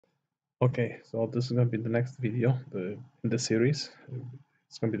Okay, so this is going to be the next video in the series.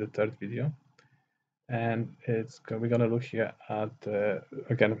 It's going to be the third video, and we're going to look here at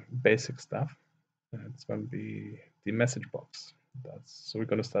again basic stuff. It's going to be the message box. So we're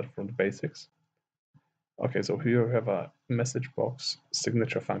going to start from the basics. Okay, so here we have a message box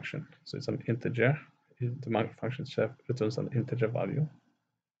signature function. So it's an integer. The function chef returns an integer value.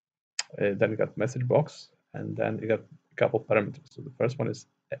 Then you got message box, and then you got a couple parameters. So the first one is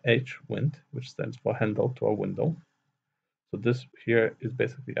HWND, which stands for handle to a window. So this here is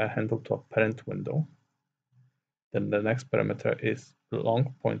basically a handle to a parent window. Then the next parameter is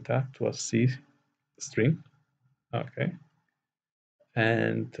long pointer to a C string. Okay.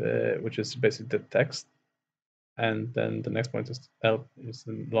 And which is basically the text. And then the next point is L is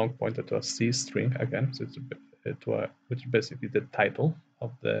the long pointer to a C string again. So it's which is basically the title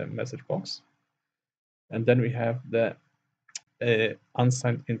of the message box. And then we have the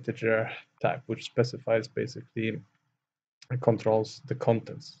unsigned integer type, which specifies basically controls the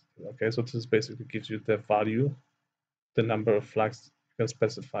contents. Okay, so this basically gives you the value, the number of flags you can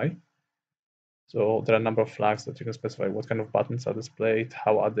specify. So there are a number of flags that you can specify what kind of buttons are displayed,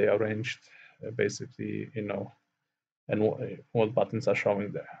 how are they arranged, basically, and what buttons are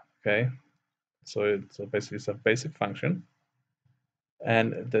showing there. Okay, so basically it's a basic function.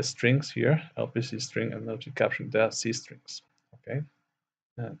 And the strings here, LPC string and LG caption, they are C strings. Okay,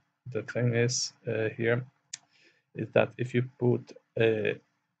 and the thing is here is that if you put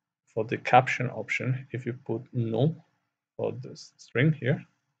for the caption option, if you put null for this string here,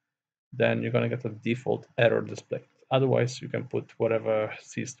 then you're going to get a default error displayed. Otherwise, you can put whatever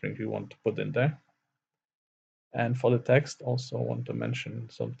C string you want to put in there. And for the text, also want to mention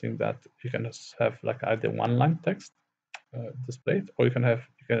something that you can just have like either one line text displayed, or you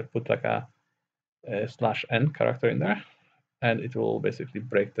can put like a /n character in there, and it will basically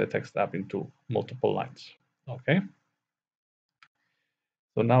break the text up into multiple lines. Okay.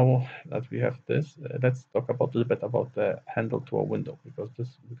 So now that we have this, let's talk about a little bit about the handle to a window, because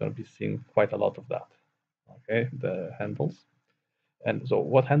we're going to be seeing quite a lot of that. Okay, the handles. And so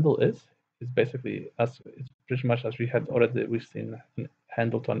what handle is basically it's pretty much as we've seen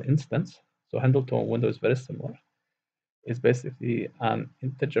handle to an instance. So handle to a window is very similar. It's basically an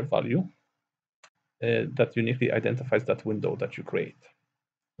integer value that uniquely identifies that window that you create.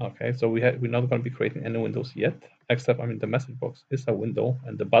 Okay, so we're not going to be creating any windows yet, except the message box is a window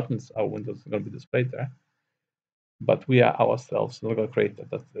and the buttons are windows going to be displayed there. But we are ourselves not going to create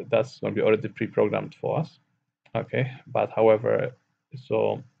that. That's going to be already pre-programmed for us. Okay, but however,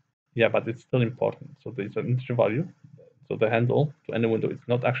 so yeah, but it's still important. So there's an integer value. So the handle to any window is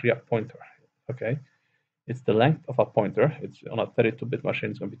not actually a pointer. Okay, it's the length of a pointer. It's on a 32-bit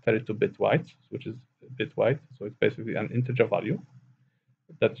machine. It's going to be 32-bit wide, which is bit wide. So it's basically an integer value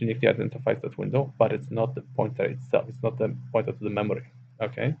that uniquely identifies that window, but it's not the pointer itself. It's not the pointer to the memory.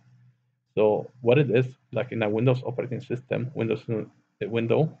 Okay. So what it is, like in a Windows operating system, a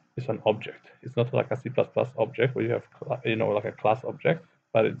window is an object. It's not like a C++ object where you have, like a class object,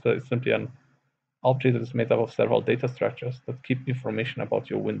 but it's simply an object that is made up of several data structures that keep information about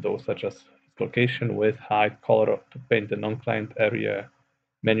your window, such as its location, width, height, color to paint the non-client area,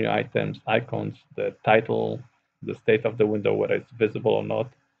 menu items, icons, the title, the state of the window, whether it's visible or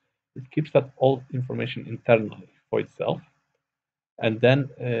not. It keeps that all information internally for itself. And then,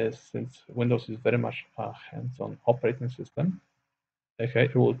 since Windows is very much a hands-on operating system, okay,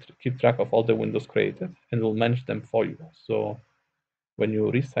 it will keep track of all the windows created and will manage them for you. So when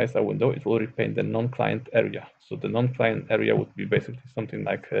you resize a window, it will repaint the non-client area. So the non-client area would be basically something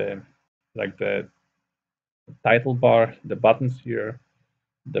like the title bar, the buttons here,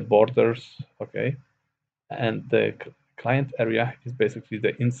 the borders, okay, and the client area is basically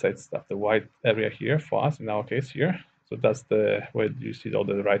the inside stuff, the white area here for us in our case here. So that's where you see all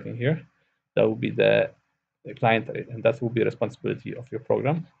the writing here. That will be the client area, and that will be responsibility of your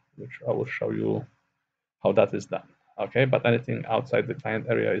program, which I will show you how that is done. Okay, but anything outside the client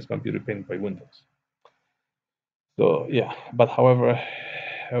area is going to be repainted by Windows. So yeah, but however,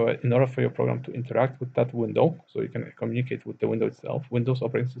 in order for your program to interact with that window, so you can communicate with the window itself, Windows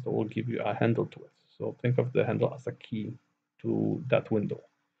operating system will give you a handle to it. So think of the handle as a key to that window.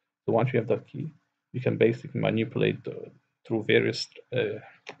 So once you have that key, you can basically manipulate through various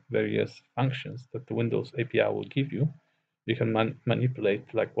functions that the Windows API will give you. You can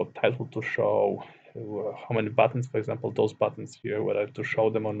manipulate like what title to show, how many buttons, for example, those buttons here, whether to show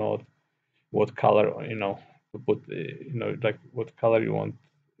them or not, what color, to put, like what color you want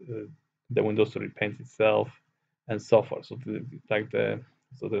the Windows to repaint itself, and so forth. So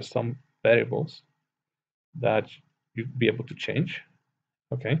so there's some variables that you'd be able to change.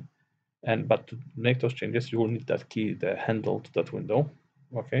 Okay, But to make those changes, you will need that key, the handle to that window,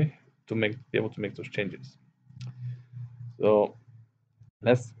 okay, to be able to make those changes. So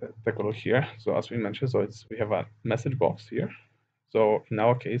let's take a look here. So as we mentioned, we have a message box here. So in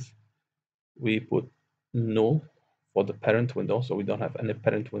our case, we put null for the parent window, so we don't have any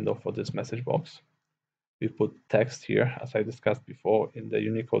parent window for this message box. We put text here, as I discussed before in the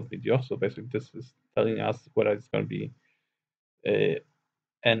Unicode video. So basically, this is telling us whether it's going to be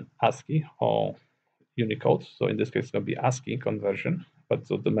an ASCII or Unicode. So in this case, it's going to be ASCII conversion, but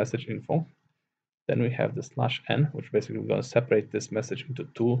so the message info. Then we have the /n, which basically we're going to separate this message into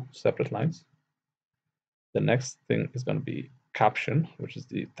two separate lines. The next thing is going to be caption, which is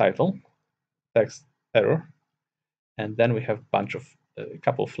the title, text error, and then we have a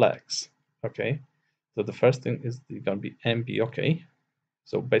couple of flags. Okay, so the first thing is going to be MB OK.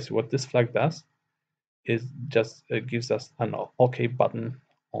 So basically, what this flag does is just gives us an OK button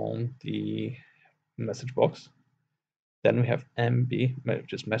on the message box. Then we have MB,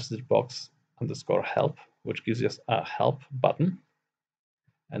 which is message box underscore help, which gives us a help button.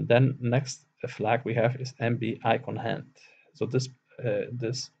 And then next flag we have is MB icon hand. So this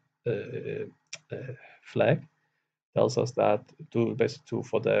flag tells us that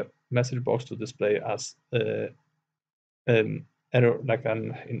for the message box to display as an error, like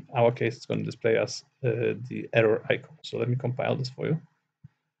in our case, it's going to display as the error icon. So let me compile this for you.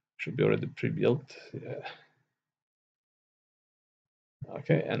 Should be already pre-built. Yeah.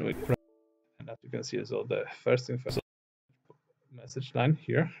 Okay, and we run, and as you can see, so the first thing first, message line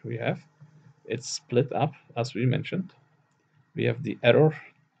here we have, it's split up as we mentioned. We have the error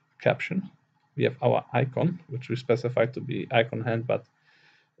caption. We have our icon, which we specified to be icon hand, but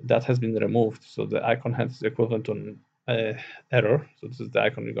that has been removed. So the icon hand is equivalent to an error. So this is the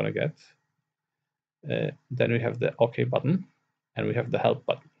icon you're going to get. Then we have the OK button, and we have the help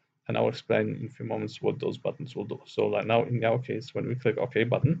button. And I'll explain in a few moments what those buttons will do. So like now in our case, when we click OK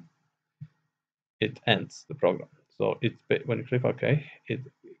button, it ends the program. So when you click OK, it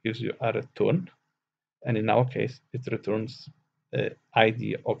gives you a return. And in our case, it returns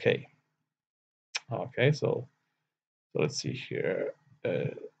ID OK. Okay, so let's see here.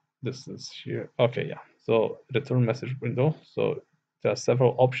 This is here. Okay, yeah. So return message window. So there are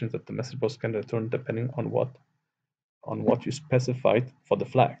several options that the message box can return depending on what you specified for the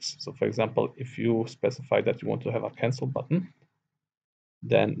flags. So for example, if you specify that you want to have a cancel button,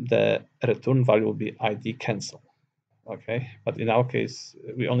 then the return value will be ID cancel. Okay, but in our case,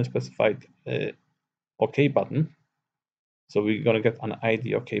 we only specified OK button. So we're going to get an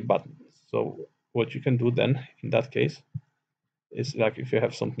ID OK button. So what you can do then in that case is like if you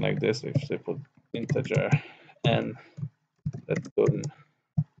have something like this, if they put integer and return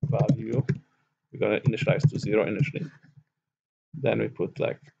value, we're going to initialize to 0 initially. Then we put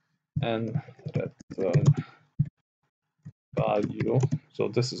like and return value. So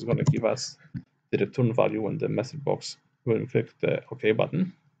this is going to give us the return value when the message box, when we click the OK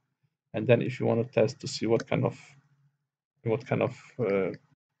button. And then if you want to test to see what kind of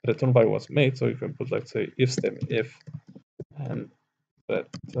return value was made, so you can put like say if statement if and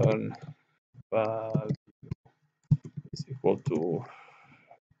return value is equal to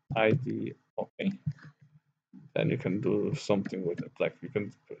ID OK. Then you can do something with it, like you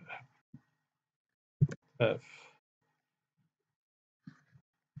can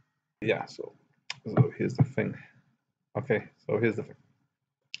yeah. So here's the thing. Okay, so here's the thing.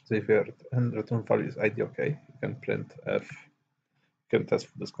 So if your return value is ID OK, you can print F. You can test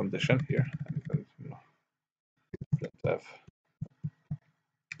for this condition here, and you can print F.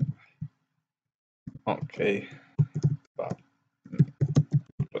 Okay, but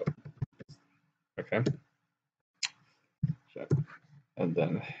okay, and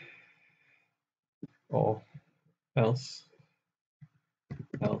then or else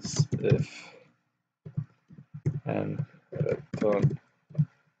if and return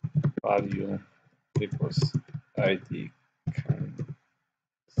value equals ID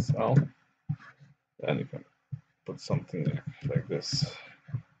cancel, then you can put something like this.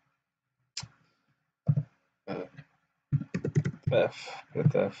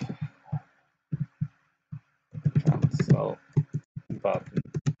 printf cancel button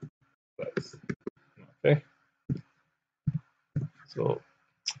press. Okay. So,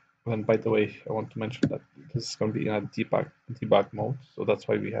 and by the way, I want to mention that this is going to be in a debug mode, so that's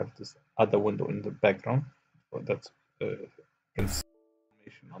why we have this other window in the background. So that's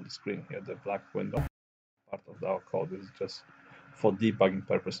information on the screen here. The black window part of our code is just for debugging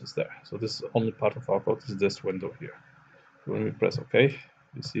purposes there. So this is only part of our code is this window here. When we press OK,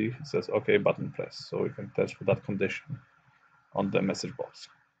 you see it says OK button press. So we can test for that condition on the message box.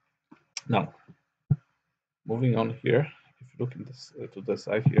 Now, moving on here, if you look in this, to the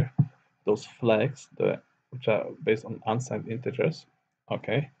side here, those flags, which are based on unsigned integers,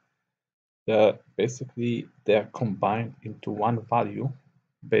 okay, they're combined into one value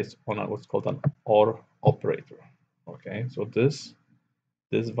based on what's called an OR operator. Okay, so this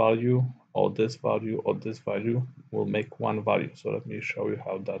value or this value or this value will make one value. So let me show you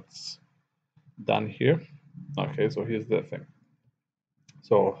how that's done here. Okay, so here's the thing.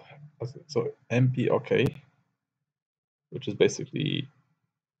 So MP okay, which is basically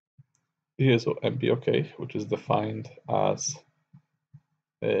here. So MP okay, which is defined as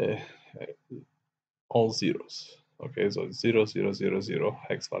all zeros. Okay, so 0, 0, 0, 0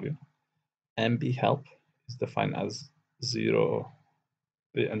 hex value. MB help is defined as 0,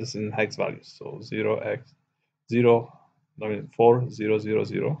 and this is in hex values. So 4, 0, 0,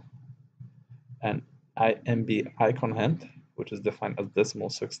 0. And MB icon hand, which is defined as decimal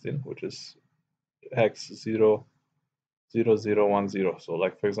 16, which is hex 0, 0, 0, 1, 0. So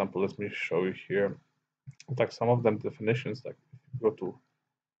like, for example, let me show you here. Like some of them definitions, like if you go to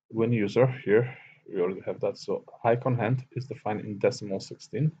win user here, we already have that. So icon hand is defined in decimal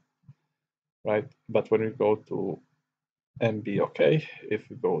 16, right? But when we go to MB okay, if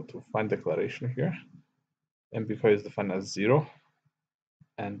we go to find declaration here, MB okay is defined as 0,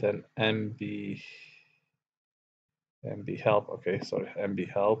 and then MB help, okay, sorry, MB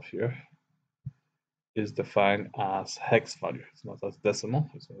help here is defined as hex value. It's not as decimal,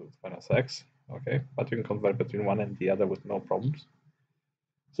 it's defined as hex, okay, but you can convert between one and the other with no problems.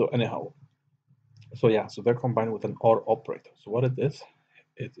 So anyhow, so yeah, so they're combined with an OR operator. So what it is,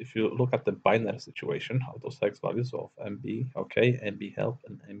 if you look at the binary situation of those hex values of MB okay, MB help,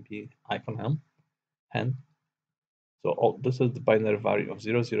 and MB icon hand, so this is the binary value of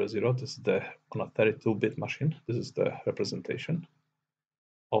 0, 0, 0. This is on a 32-bit machine. This is the representation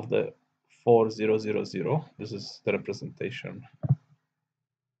of the 4, 0, 0, 0. This is the representation.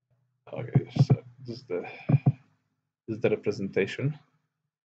 Okay, so this is the representation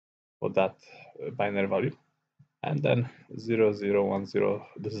for that binary value. And then 0, 0, 1, 0,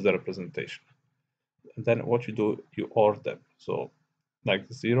 this is the representation. And then what you do, you OR them. So like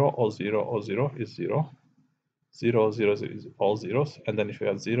 0 or 0 or 0 is 0. 0, 0, 0 is all zeros. And then if you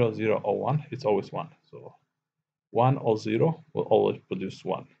have 0, 0 or 1, it's always 1. So 1 or 0 will always produce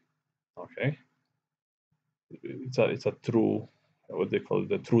 1. Okay. It's a true, what they call it,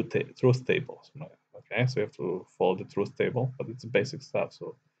 the truth table. Okay, so you have to follow the truth table, but it's basic stuff.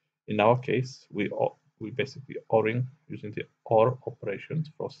 So in our case, we basically ORing using the OR operations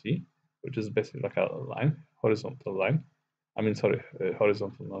for C, which is basically like a line, horizontal line. I mean, sorry,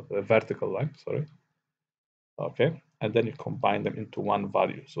 horizontal, not a vertical line. Sorry. Okay, and then you combine them into one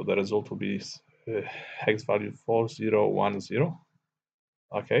value. So the result will be hex value 4010.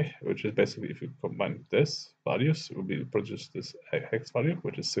 Okay, which is basically, if you combine this values, it will be produce this hex value,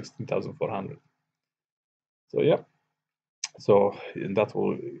 which is 16,400. So yeah, so in that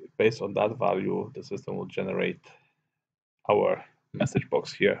will, based on that value, the system will generate our message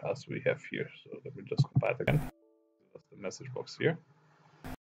box here as we have here. So let me just compile it again. That's the message box here.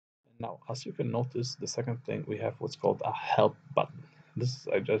 Now, as you can notice, the second thing, we have what's called a help button. This,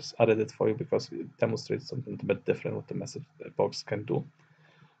 I just added it for you because it demonstrates something a bit different what the message box can do.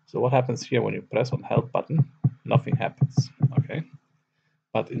 So what happens here when you press on help button, nothing happens, okay?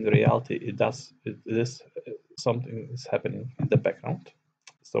 But in reality, it is something is happening in the background.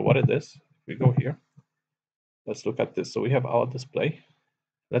 So what it is, if we go here, let's look at this. So we have our display.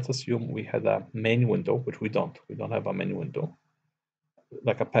 Let's assume we had a main window, which we don't. We don't have a main window.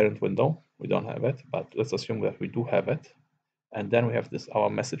 Like a parent window, we don't have it, but let's assume that we do have it. And then we have our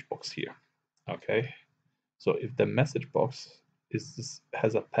message box here, okay? So if the message box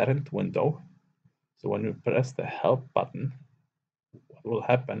has a parent window, so when you press the help button, what will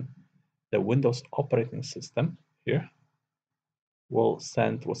happen, the Windows operating system here will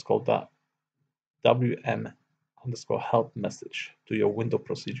send what's called the WM_help message to your window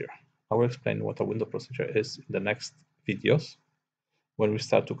procedure. I will explain what a window procedure is in the next videos when we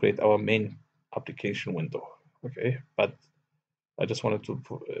start to create our main application window. Okay, but I just wanted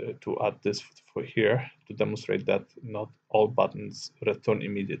to add this for here to demonstrate that not all buttons return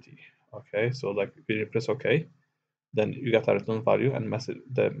immediately. Okay, so like when you press OK, then you get a return value and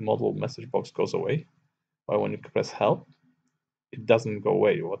the model message box goes away. But when you press help, it doesn't go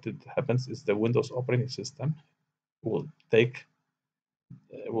away. What it happens is the Windows operating system will check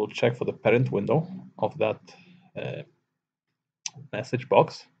for the parent window of that message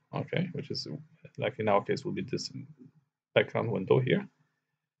box, okay, which is like in our case will be this background window here,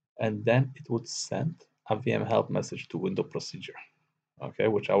 and then it would send a VM help message to window procedure. okay,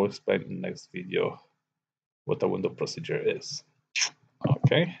 which I will explain in the next video what the window procedure is.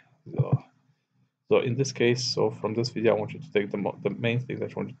 Okay, so in this case, so from this video, I want you to take the main thing that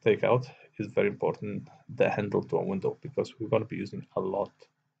you want to take out is very important, the handle to a window, because we're going to be using a lot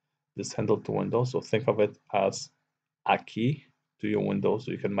this handle to window. So think of it as a key to your window,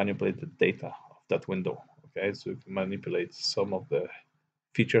 so you can manipulate the data of that window. Okay, so you can manipulate some of the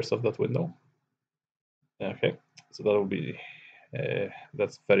features of that window. Okay, so that will be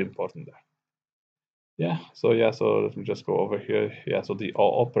that's very important there. Yeah, so let me just go over here. Yeah, so the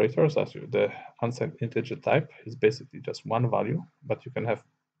all operators, as the unsigned integer type is basically just one value, but you can have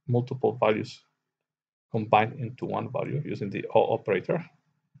multiple values combined into one value using the all operator.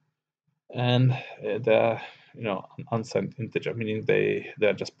 And they're an unsigned integer, meaning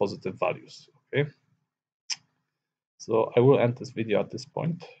they're just positive values. Okay. So I will end this video at this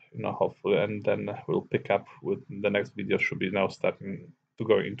point, hopefully, and then we'll pick up with the next video. Should be now starting to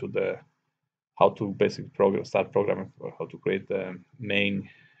go into the how to basically start programming for how to create the main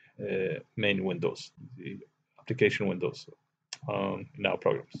windows, the application windows in our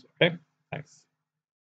programs. Okay, thanks.